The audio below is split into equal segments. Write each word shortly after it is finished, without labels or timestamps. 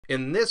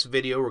In this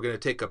video, we're going to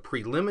take a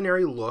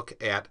preliminary look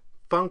at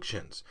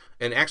functions.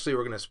 And actually,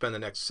 we're going to spend the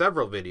next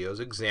several videos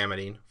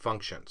examining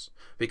functions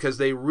because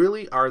they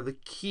really are the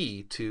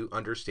key to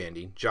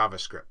understanding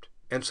JavaScript.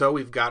 And so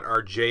we've got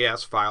our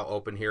JS file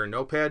open here in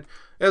Notepad,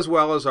 as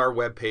well as our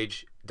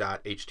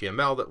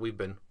webpage.html that we've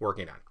been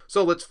working on.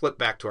 So let's flip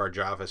back to our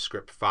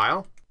JavaScript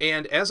file.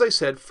 And as I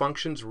said,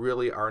 functions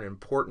really are an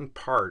important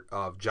part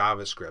of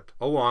JavaScript,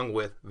 along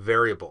with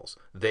variables.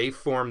 They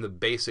form the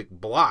basic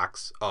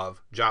blocks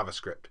of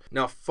JavaScript.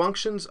 Now,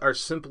 functions are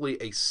simply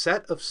a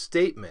set of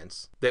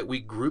statements that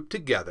we group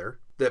together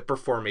that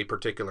perform a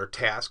particular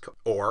task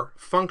or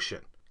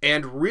function.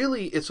 And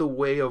really, it's a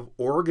way of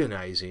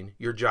organizing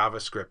your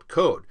JavaScript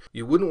code.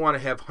 You wouldn't want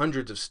to have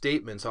hundreds of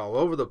statements all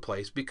over the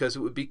place because it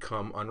would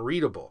become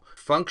unreadable.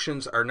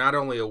 Functions are not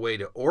only a way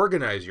to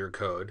organize your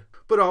code,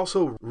 but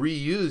also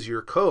reuse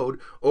your code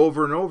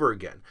over and over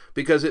again.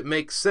 Because it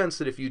makes sense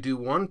that if you do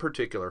one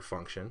particular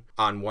function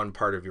on one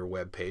part of your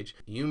web page,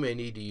 you may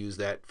need to use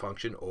that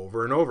function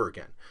over and over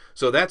again.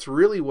 So that's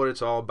really what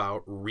it's all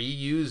about,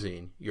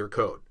 reusing your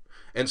code.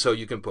 And so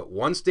you can put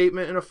one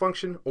statement in a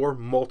function or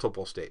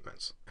multiple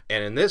statements.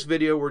 And in this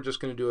video, we're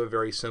just going to do a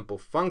very simple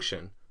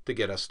function to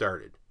get us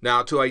started.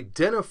 Now, to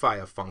identify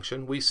a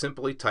function, we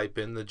simply type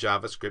in the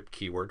JavaScript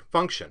keyword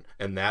function,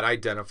 and that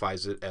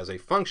identifies it as a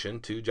function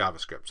to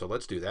JavaScript. So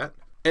let's do that.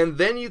 And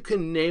then you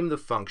can name the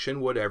function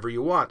whatever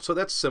you want. So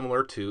that's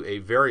similar to a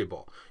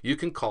variable. You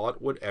can call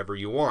it whatever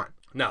you want.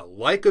 Now,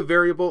 like a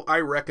variable, I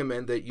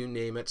recommend that you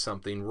name it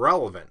something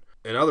relevant.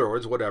 In other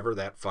words, whatever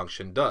that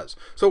function does.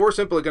 So we're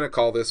simply going to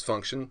call this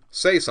function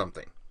say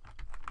something.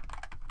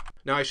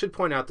 Now, I should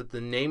point out that the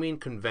naming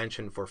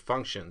convention for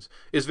functions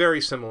is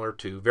very similar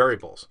to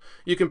variables.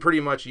 You can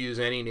pretty much use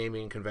any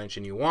naming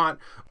convention you want,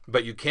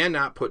 but you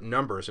cannot put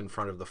numbers in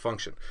front of the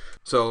function.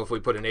 So if we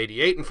put an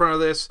 88 in front of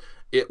this,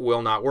 it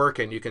will not work,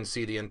 and you can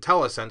see the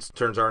IntelliSense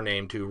turns our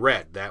name to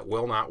red. That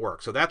will not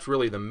work. So that's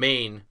really the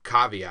main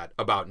caveat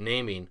about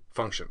naming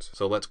functions.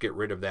 So let's get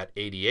rid of that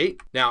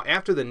 88. Now,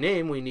 after the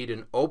name, we need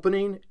an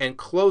opening and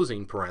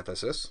closing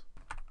parenthesis,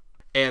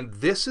 and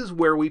this is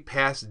where we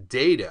pass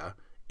data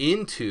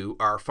into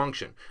our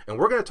function. And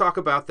we're going to talk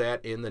about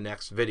that in the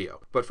next video.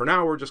 But for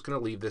now, we're just going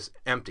to leave this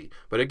empty.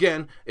 But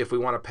again, if we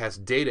want to pass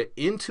data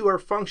into our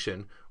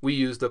function, we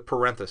use the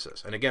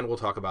parenthesis. And again, we'll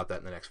talk about that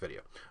in the next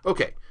video.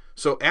 Okay,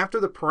 so after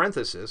the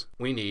parenthesis,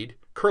 we need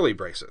curly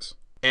braces.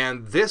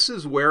 And this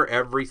is where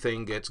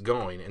everything gets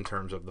going in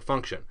terms of the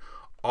function.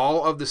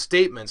 All of the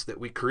statements that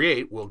we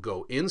create will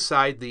go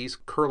inside these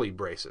curly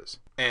braces.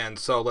 And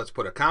so let's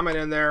put a comment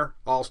in there.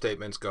 All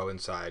statements go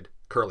inside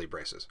curly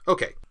braces.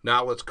 Okay,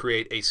 now let's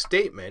create a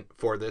statement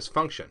for this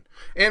function.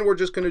 And we're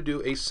just going to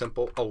do a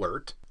simple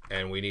alert.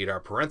 And we need our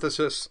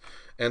parenthesis.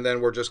 And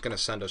then we're just going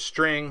to send a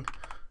string.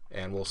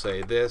 And we'll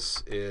say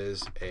this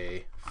is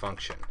a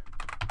function.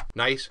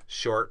 Nice,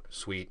 short,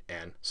 sweet,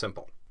 and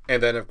simple.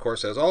 And then, of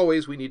course, as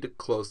always, we need to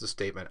close the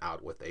statement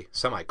out with a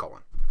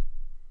semicolon.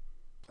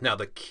 Now,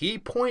 the key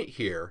point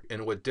here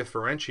and what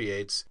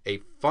differentiates a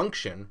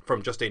function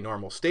from just a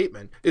normal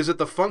statement is that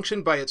the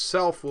function by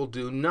itself will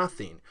do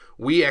nothing.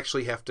 We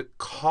actually have to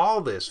call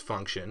this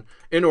function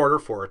in order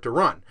for it to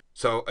run.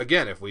 So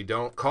again, if we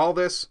don't call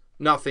this,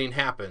 nothing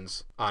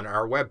happens on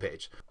our web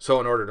page.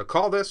 So in order to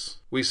call this,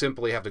 we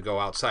simply have to go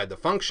outside the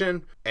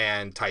function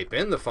and type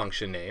in the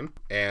function name.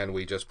 And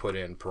we just put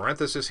in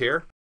parenthesis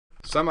here,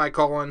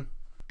 semicolon,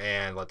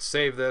 and let's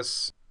save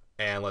this.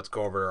 And let's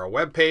go over to our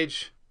web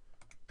page.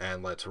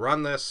 And let's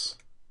run this,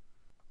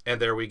 and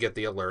there we get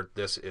the alert.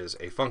 This is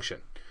a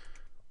function.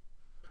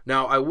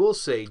 Now, I will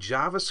say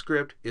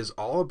JavaScript is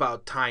all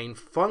about tying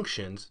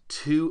functions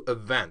to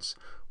events.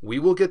 We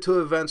will get to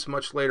events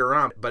much later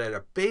on, but at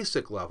a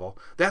basic level,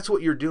 that's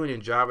what you're doing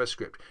in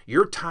JavaScript.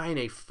 You're tying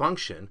a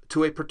function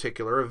to a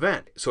particular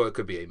event. So it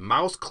could be a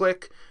mouse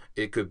click,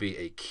 it could be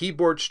a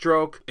keyboard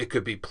stroke, it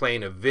could be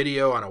playing a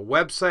video on a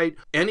website.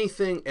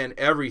 Anything and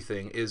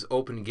everything is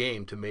open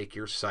game to make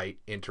your site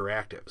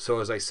interactive. So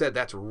as I said,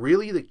 that's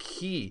really the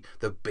key,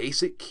 the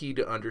basic key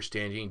to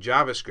understanding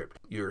JavaScript.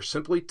 You're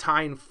simply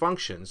tying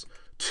functions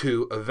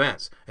to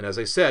events. And as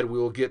I said, we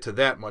will get to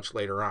that much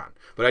later on.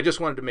 But I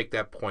just wanted to make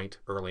that point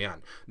early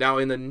on. Now,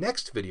 in the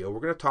next video, we're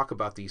going to talk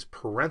about these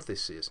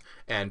parentheses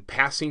and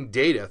passing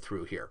data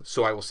through here.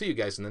 So I will see you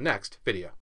guys in the next video.